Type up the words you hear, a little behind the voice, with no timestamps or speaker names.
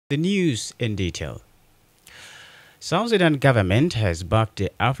The news in detail. South Sudan government has backed the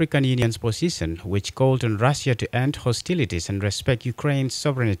African Union's position, which called on Russia to end hostilities and respect Ukraine's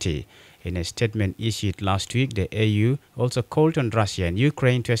sovereignty. In a statement issued last week, the AU also called on Russia and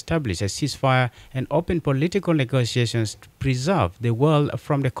Ukraine to establish a ceasefire and open political negotiations to preserve the world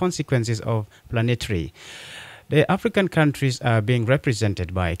from the consequences of planetary. The African countries are being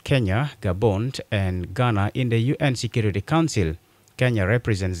represented by Kenya, Gabon, and Ghana in the UN Security Council. Kenya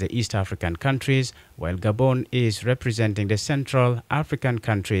represents the East African countries, while Gabon is representing the Central African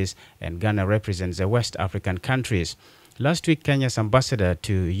countries, and Ghana represents the West African countries. Last week, Kenya's ambassador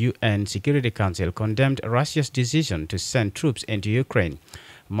to UN Security Council condemned Russia's decision to send troops into Ukraine.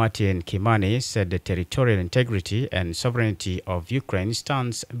 Martin Kimani said the territorial integrity and sovereignty of Ukraine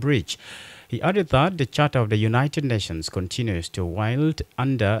stands breach. He added that the Charter of the United Nations continues to wield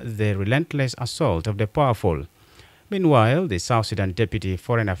under the relentless assault of the powerful. Meanwhile, the South Sudan Deputy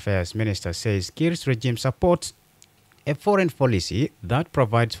Foreign Affairs Minister says Kiir's regime supports a foreign policy that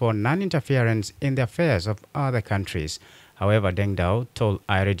provides for non-interference in the affairs of other countries. However, Deng Dao told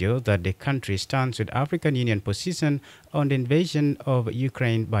iRadio that the country stands with African Union position on the invasion of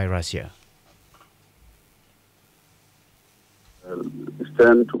Ukraine by Russia.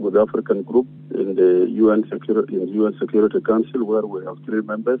 Stand with the African group in the UN Security Council, where we have three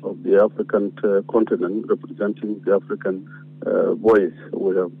members of the African continent representing the African voice.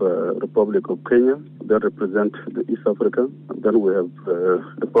 We have Republic of Kenya that represent the East Africa, and then we have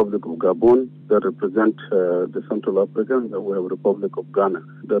Republic of Gabon that represent the Central Africa, and then we have Republic of Ghana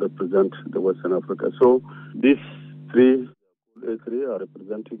that represent the Western Africa. So these three are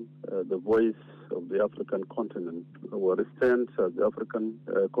representing the voice of the African continent. Our stand as the African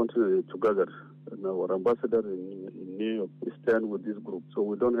continent is together, and our ambassador in New York stand with this group. So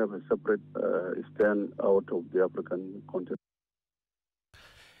we don't have a separate stand out of the African continent.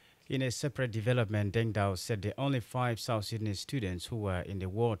 In a separate development, Deng Dao said the only 5 South Sudanese students who were in the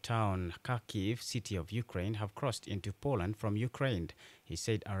war town Kharkiv, city of Ukraine, have crossed into Poland from Ukraine. He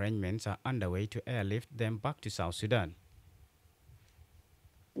said arrangements are underway to airlift them back to South Sudan.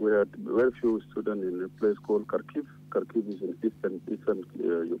 We had very few students in a place called Kharkiv. Kharkiv is in eastern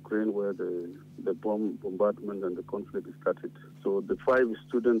Ukraine, where the bombardment and the conflict started. So the 5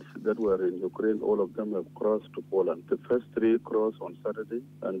 students that were in Ukraine, all of them have crossed to Poland. The first 3 crossed on Saturday,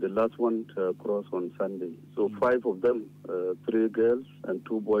 and the last one crossed on Sunday. So 5 of them, 3 girls and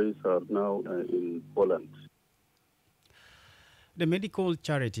 2 boys, are now in Poland. The medical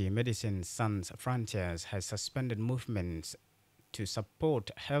charity Medicine Sans Frontiers has suspended movements to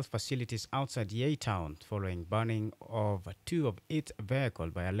support health facilities outside Yei town following burning of 2 of its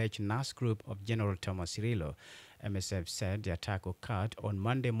vehicles by alleged NAS group of General Thomas Cirillo. MSF said the attack occurred on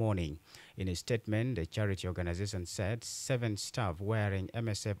Monday morning. In a statement, the charity organization said 7 staff wearing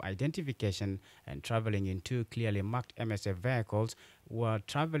MSF identification and traveling in 2 clearly marked MSF vehicles were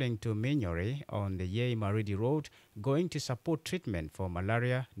traveling to Minyore on the Yei Maridi Road, going to support treatment for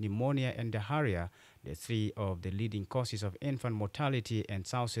malaria, pneumonia, and diarrhea, the 3 of the leading causes of infant mortality in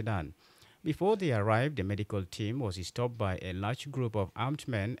South Sudan. Before they arrived, the medical team was stopped by a large group of armed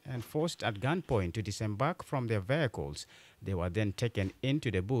men and forced at gunpoint to disembark from their vehicles. They were then taken into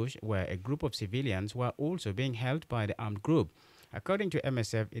the bush, where a group of civilians were also being held by the armed group. According to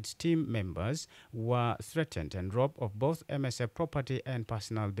MSF, its team members were threatened and robbed of both MSF property and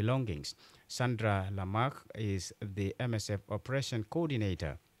personal belongings. Sandra Lamarck is the MSF operation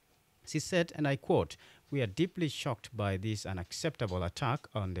coordinator. She said, and I quote, "We are deeply shocked by this unacceptable attack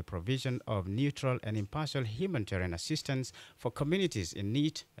on the provision of neutral and impartial humanitarian assistance for communities in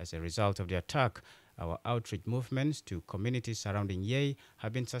need. As a result of the attack, our outreach movements to communities surrounding Yei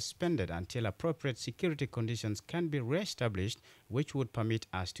have been suspended until appropriate security conditions can be re-established, which would permit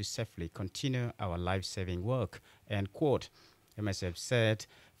us to safely continue our life-saving work," end quote. MSF said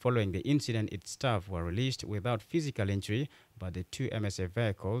following the incident, its staff were released without physical injury, but the 2 MSF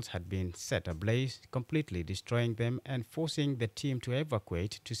vehicles had been set ablaze, completely destroying them and forcing the team to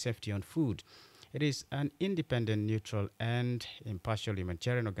evacuate to safety on foot. It is an independent, neutral, and impartial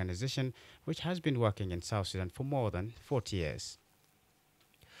humanitarian organization which has been working in South Sudan for more than 40 years.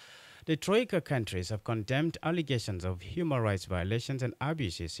 The Troika countries have condemned allegations of human rights violations and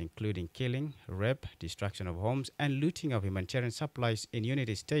abuses, including killing, rape, destruction of homes, and looting of humanitarian supplies in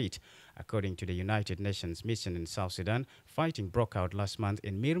Unity State. According to the United Nations mission in South Sudan, fighting broke out last month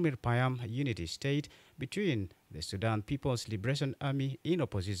in Mirmir Payam, Unity State, between the Sudan People's Liberation Army in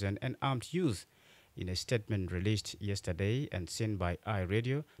opposition and armed youth. In a statement released yesterday and seen by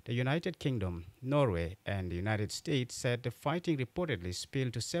iRadio, the United Kingdom, Norway, and the United States said the fighting reportedly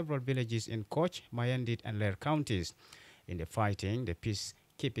spilled to several villages in Koch, Mayandit, and Lair counties. In the fighting, the peace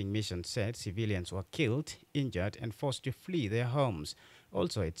peacekeeping mission said civilians were killed, injured, and forced to flee their homes.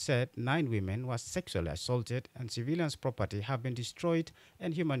 Also, it said 9 women were sexually assaulted and civilians' property have been destroyed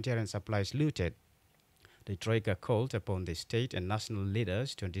and humanitarian supplies looted. The Troika called upon the state and national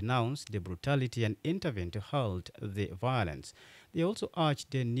leaders to denounce the brutality and intervene to halt the violence. They also urged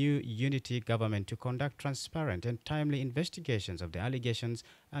the new unity government to conduct transparent and timely investigations of the allegations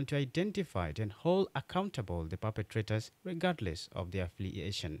and to identify and hold accountable the perpetrators regardless of their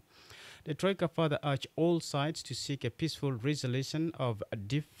affiliation. The Troika further urged all sides to seek a peaceful resolution of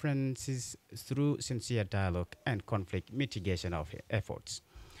differences through sincere dialogue and conflict mitigation of efforts.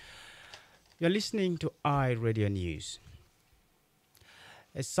 You're listening to iRadio News.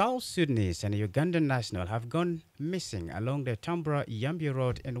 A South Sudanese and a Ugandan national have gone missing along the Tambra-Yambio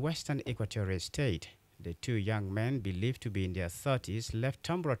Road in western Equatorial State. The 2 young men, believed to be in their 30s, left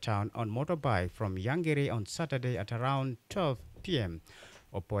Tambra town on motorbike from Yangere on Saturday at around 12 p.m.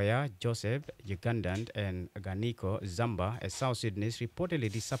 Opoya Joseph, Ugandan, and Ganiko Zamba, a South Sudanese,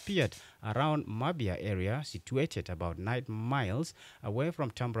 reportedly disappeared around Mabia area, situated about 9 miles away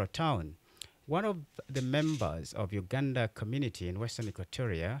from Tambra town. One of the members of Uganda community in Western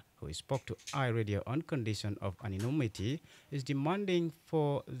Equatoria, who spoke to iRadio on condition of anonymity, is demanding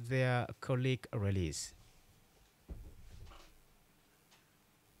for their colleague release.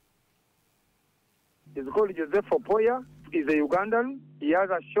 He's called Joseph Opoya. He's a Ugandan. He has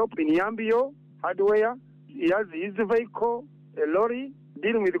a shop in Yambio, hardware. He has his vehicle, a lorry,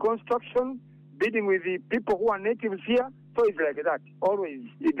 dealing with construction, dealing with the people who are natives here. So it's like that. Always.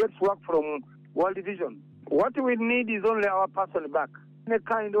 He gets work from World Division. What we need is only our person back. Any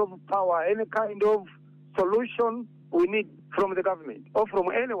kind of power, any kind of solution we need from the government or from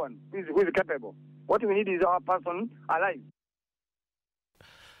anyone who is capable. What we need is our person alive.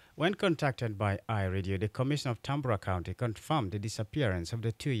 When contacted by iRadio, the Commissioner of Tambra County confirmed the disappearance of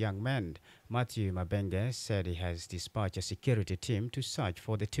the 2 young men. Matthew Mabenge said he has dispatched a security team to search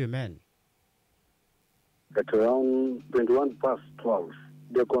for the 2 men. At around 21 past 12,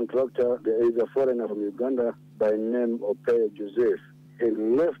 the contractor, there is a foreigner from Uganda by name Opoya Joseph. He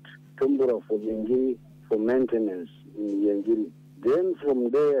left Tambra for Yangiri for maintenance in Yangiri. Then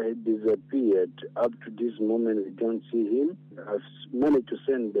from there he disappeared. Up to this moment we don't see him. I've managed to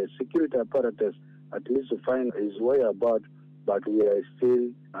send the security apparatus at least to find his whereabouts, but we are still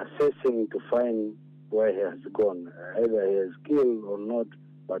assessing to find where he has gone. Either he is killed or not,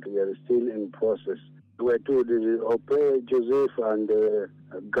 but we are still in process. We are told Opoya Joseph and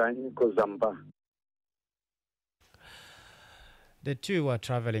Ganiko Zamba. The 2 were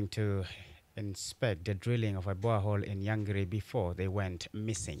traveling to inspect the drilling of a borehole in Yangere before they went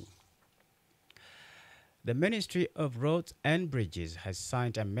missing. The Ministry of Roads and Bridges has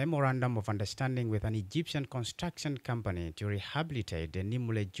signed a memorandum of understanding with an Egyptian construction company to rehabilitate the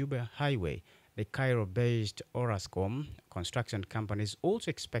Nimule-Juba Highway. The Cairo-based Orascom construction company is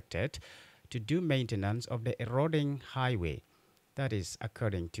also expected to do maintenance of the eroding highway. That is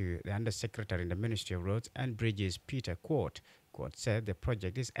according to the Undersecretary in the Ministry of Roads and Bridges, Peter Quart. Quart said the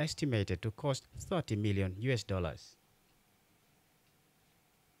project is estimated to cost $30 million.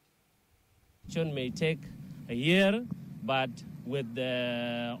 It may take a year, but with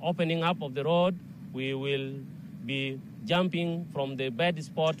the opening up of the road, we will be jumping from the bad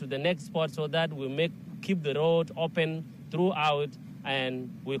spot to the next spot so that we keep the road open throughout, and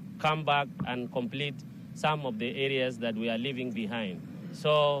we come back and complete some of the areas that we are leaving behind.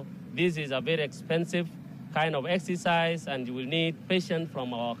 So this is a very expensive kind of exercise, and you will need patience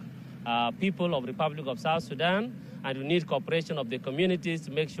from our people of Republic of South Sudan, and we need cooperation of the communities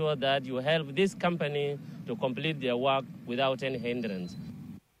to make sure that you help this company to complete their work without any hindrance.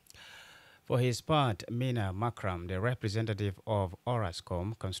 For his part, Mina Makram, the representative of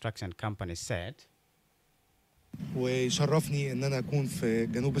Orascom Construction Company, said, ويشرفني ان انا اكون في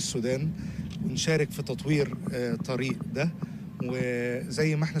جنوب السودان ونشارك في تطوير طريق ده،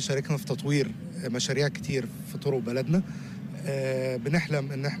 وزي ما احنا شاركنا في تطوير مشاريع كتير في طرق بلدنا،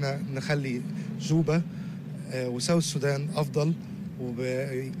 بنحلم ان احنا نخلي جوبا وساوث السودان افضل،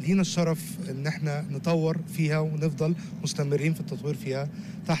 ولينا الشرف ان احنا نطور فيها ونفضل مستمرين في التطوير فيها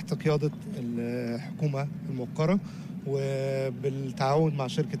تحت قيادة الحكومة الموقرة وبالتعاون مع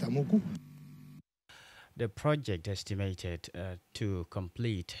شركة أموكو. The project estimated to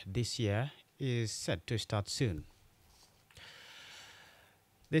complete this year is set to start soon.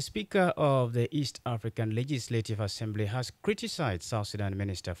 The Speaker of the East African Legislative Assembly has criticized South Sudan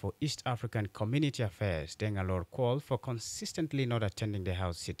Minister for East African Community Affairs, Deng Alor Kuol, for consistently not attending the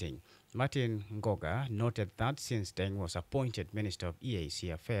House sitting. Martin Ngoga noted that since Deng was appointed Minister of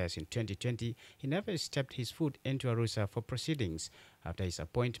EAC Affairs in 2020, he never stepped his foot into Arusha for proceedings. After his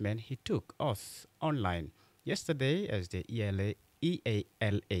appointment, he took oath online. Yesterday, as the EALA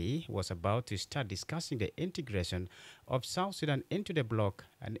was about to start discussing the integration of South Sudan into the bloc,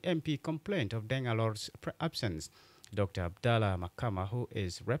 an MP complained of Deng Alor's absence. Dr. Abdallah Makama, who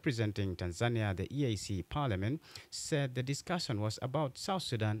is representing Tanzania at the EAC Parliament, said the discussion was about South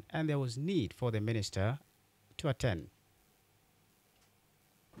Sudan and there was need for the minister to attend.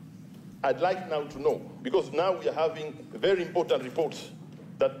 I'd like now to know, because now we are having very important reports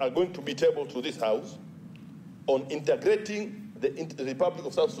that are going to be tabled to this House on integrating the Republic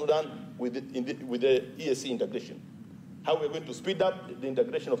of South Sudan with the EAC integration. How we're going to speed up the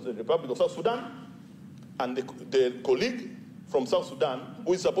integration of the Republic of South Sudan, and the colleague from South Sudan,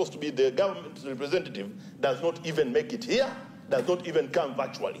 who is supposed to be the government representative, does not even make it here, does not even come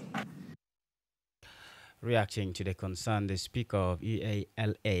virtually. Reacting to the concern, the Speaker of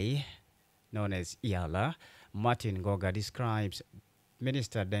EALA, known as EALA, Martin Ngoga, describes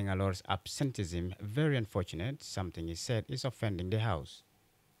Minister Deng Alor's absenteeism very unfortunate, something he said is offending the House.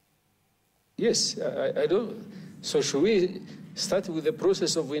 Yes, I don't. So should we start with the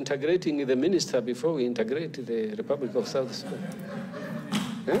process of integrating the minister before we integrate the Republic of South Sudan?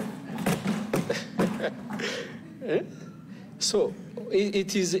 So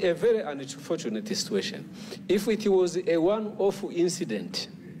it is a very unfortunate situation. If it was a one-off incident,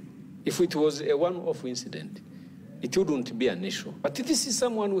 it wouldn't be an issue. But this is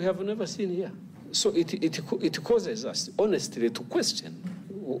someone we have never seen here. So it causes us, honestly, to question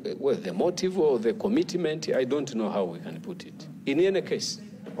the motive or the commitment. I don't know how we can put it. In any case,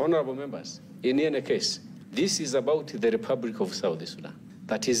 honorable members, this is about the Republic of South Sudan.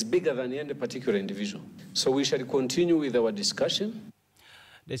 That is bigger than any particular individual. So we shall continue with our discussion.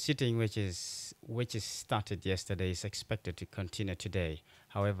 The sitting, which is started yesterday, is expected to continue today.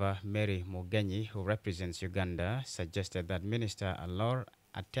 However, Mary Mugenyi, who represents Uganda, suggested that Minister Alor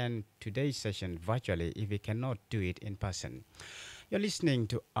attend today's session virtually if he cannot do it in person. You're listening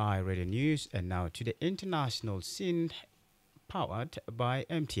to iRadio News, and now to the international scene, powered by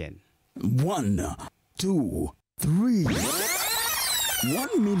MTN. 1, 2, 3. 1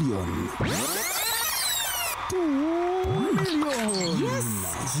 million. 2 million.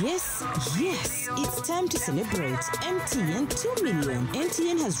 Yes. It's time to celebrate MTN 2 million.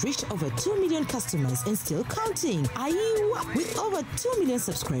 MTN has reached over 2 million customers and still counting. Are you? With over 2 million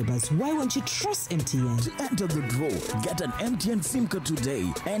subscribers, why won't you trust MTN? To enter the draw, get an MTN SIM card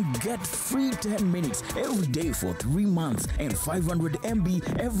today and get free 10 minutes every day for 3 months and 500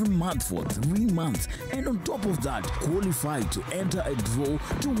 MB every month for 3 months. And on top of that, qualify to enter a draw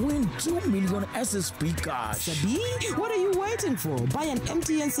to win 2 million SSP cash. Sabi, what are you waiting for? Buy an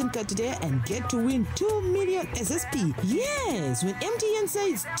MTN SIM card today and get to win 2 million SSP. Yes, when MTN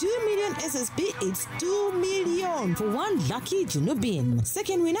says 2 million SSP, it's 2 million for one lucky Junubin.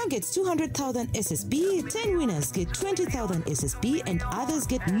 Second winner gets 200,000 SSP, 10 winners get 20,000 SSP, and others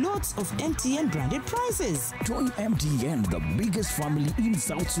get lots of MTN branded prizes. Join MTN, the biggest family in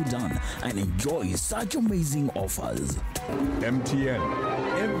South Sudan, and enjoy such amazing offers. MTN,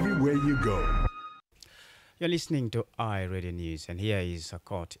 everywhere you go. You're listening to iRadio News, and here is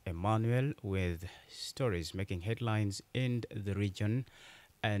Akot Emmanuel with stories making headlines in the region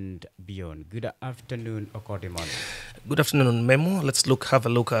and beyond. Good afternoon, Akot Emmanuel. Good afternoon, Memo. Let's have a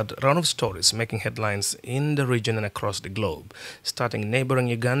look at a round of stories making headlines in the region and across the globe. Starting in neighboring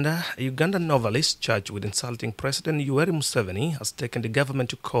Uganda, a Ugandan novelist charged with insulting President Yoweri Museveni has taken the government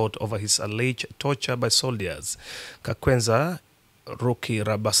to court over his alleged torture by soldiers. Kakwenza Ruki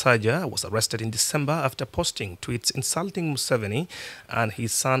Rabasaja was arrested in December after posting tweets insulting Museveni and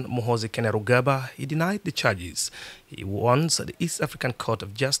his son Muhoozi Kainerugaba. He denied the charges. He wants the East African Court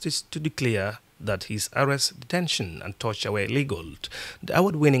of Justice to declare that his arrest, detention and torture were illegal. The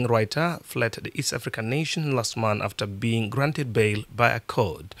award-winning writer fled the East African nation last month after being granted bail by a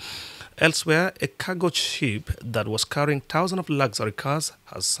court. Elsewhere, a cargo ship that was carrying thousands of luxury cars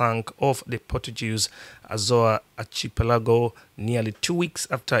has sunk off the Portuguese Azores archipelago nearly 2 weeks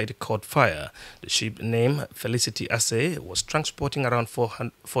after it caught fire. The ship, named Felicity Asse, was transporting around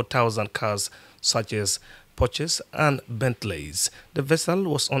 4,000 cars such as Porsches and Bentleys. The vessel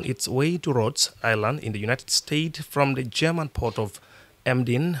was on its way to Rhodes Island in the United States from the German port of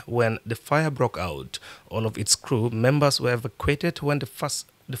Emden when the fire broke out. All of its crew members were evacuated when the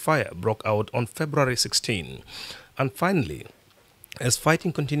fire broke out on February 16. And finally, As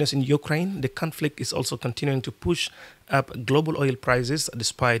fighting continues in Ukraine, the conflict is also continuing to push up global oil prices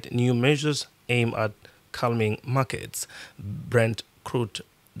despite new measures aimed at calming markets. Brent crude,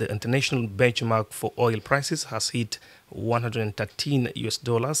 the international benchmark for oil prices, has hit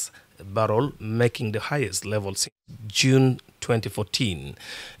 $113 a barrel, making the highest level since June 2014.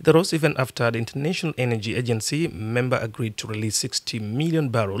 It rose even after the International Energy Agency member agreed to release 60 million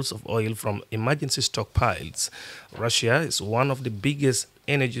barrels of oil from emergency stockpiles. Russia is one of the biggest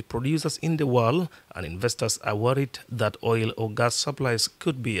energy producers in the world, and investors are worried that oil or gas supplies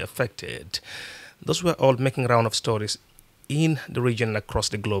could be affected. Those were all making round of stories in the region and across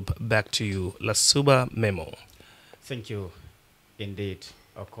the globe. Back to you, Lasuba Memo. Thank you indeed,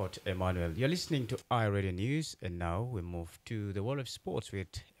 Okot Emmanuel. You're listening to iRadio News, and now we move to the world of sports with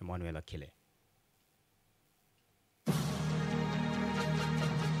Emmanuel Akile.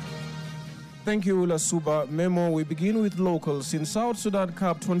 Thank you, Lasuba Memo. We begin with locals. In South Sudan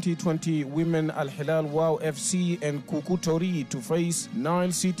Cup 2020, women Al Hilal Wow FC and Kukutori to face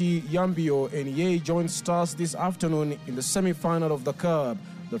Nile City, Yambio, and Yei Joint Stars this afternoon in the semi-final of the Cup.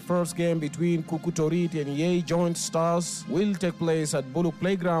 The first game between Kukutorit and Yei Joint Stars will take place at Buluk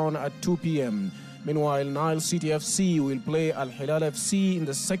Playground at 2 p.m. Meanwhile, Nile City FC will play Al Hilal FC in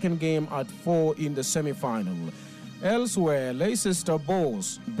the second game at 4 in the semi-final. Elsewhere, Leicester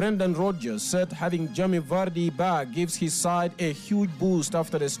boss Brendan Rodgers said having Jamie Vardy back gives his side a huge boost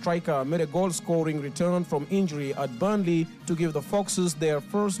after the striker made a goal-scoring return from injury at Burnley to give the Foxes their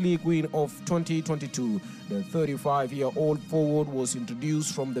first league win of 2022. The 35-year-old forward was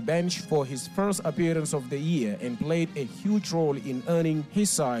introduced from the bench for his first appearance of the year and played a huge role in earning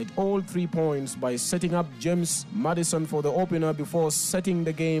his side all 3 points by setting up James Maddison for the opener before setting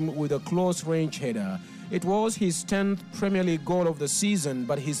the game with a close-range header. It was his 10th Premier League goal of the season,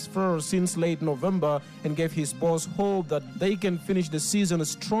 but his first since late November, and gave his boss hope that they can finish the season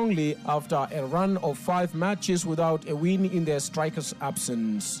strongly after a run of 5 matches without a win in their striker's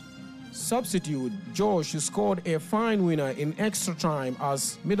absence. Substitute Josh scored a fine winner in extra time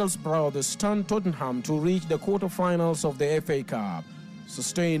as Middlesbrough stunned Tottenham to reach the quarter-finals of the FA Cup.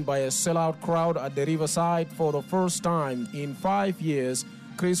 Sustained by a sellout crowd at the Riverside for the first time in 5 years,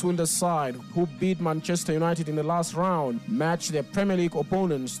 Chris Wilder's side, who beat Manchester United in the last round, matched their Premier League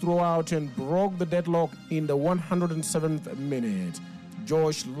opponents throughout and broke the deadlock in the 107th minute.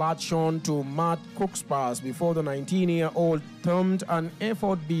 Josh latched on to Matt Cook's pass before the 19-year-old thumped an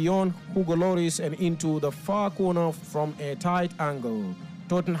effort beyond Hugo Lloris and into the far corner from a tight angle.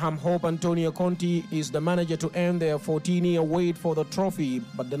 Tottenham hope Antonio Conte is the manager to end their 14-year wait for the trophy,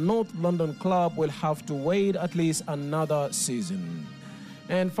 but the North London club will have to wait at least another season.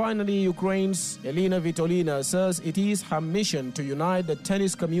 And finally, Ukraine's Elena Vitolina says it is her mission to unite the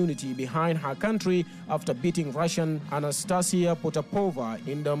tennis community behind her country after beating Russian Anastasia Potapova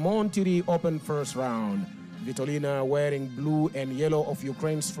in the Monterrey Open first round. Vitolina, wearing blue and yellow of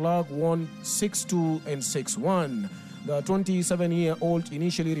Ukraine's flag, won 6-2 and 6-1. The 27-year-old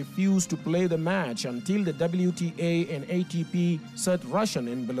initially refused to play the match until the WTA and ATP said Russian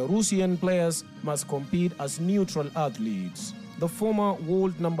and Belarusian players must compete as neutral athletes. The former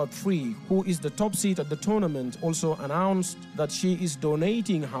world number 3, who is the top seed at the tournament, also announced that she is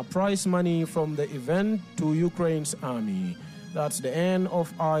donating her prize money from the event to Ukraine's army. That's the end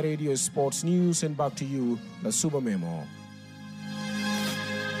of our radio sports news, and back to you, Lasuba Memo.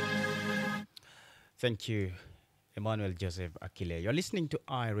 Thank you, Emmanuel Joseph Akile. You're listening to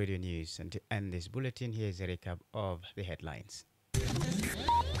iRadio News, and to end this bulletin, here's a recap of the headlines.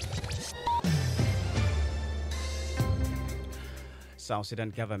 South Sudan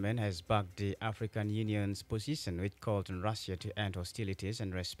government has backed the African Union's position, which called on Russia to end hostilities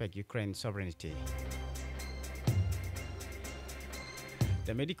and respect Ukraine's sovereignty.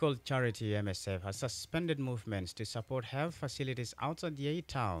 The medical charity MSF has suspended movements to support health facilities outside the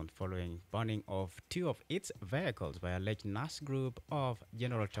town following burning of 2 of its vehicles by alleged NAS group of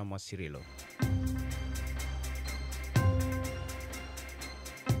General Thomas Cirillo.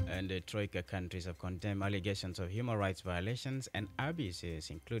 And the Troika countries have condemned allegations of human rights violations and abuses,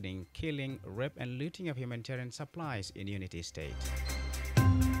 including killing, rape, and looting of humanitarian supplies in Unity State.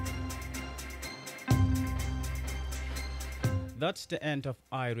 That's the end of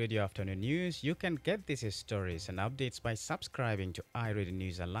iRadio Afternoon News. You can get these stories and updates by subscribing to iRadio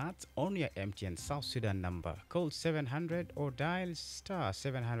News Alerts on your MTN South Sudan number. Call 700 or dial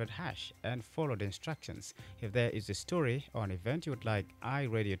 *700# and follow the instructions. If there is a story or an event you would like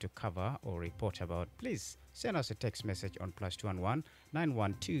iRadio to cover or report about, please send us a text message on +211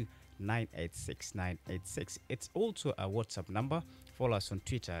 912 986 986. It's also a WhatsApp number. Follow us on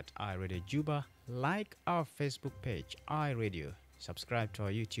Twitter at iRadio Juba. Like our Facebook page, iRadio Subscribe to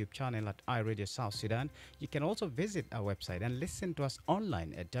our YouTube channel at iRadio South Sudan. You can also visit our website and listen to us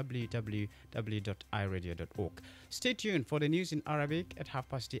online at www.iradio.org. Stay tuned for the news in Arabic at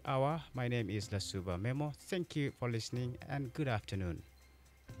 1:30. My name is Lasuba Memo. Thank you for listening and good afternoon.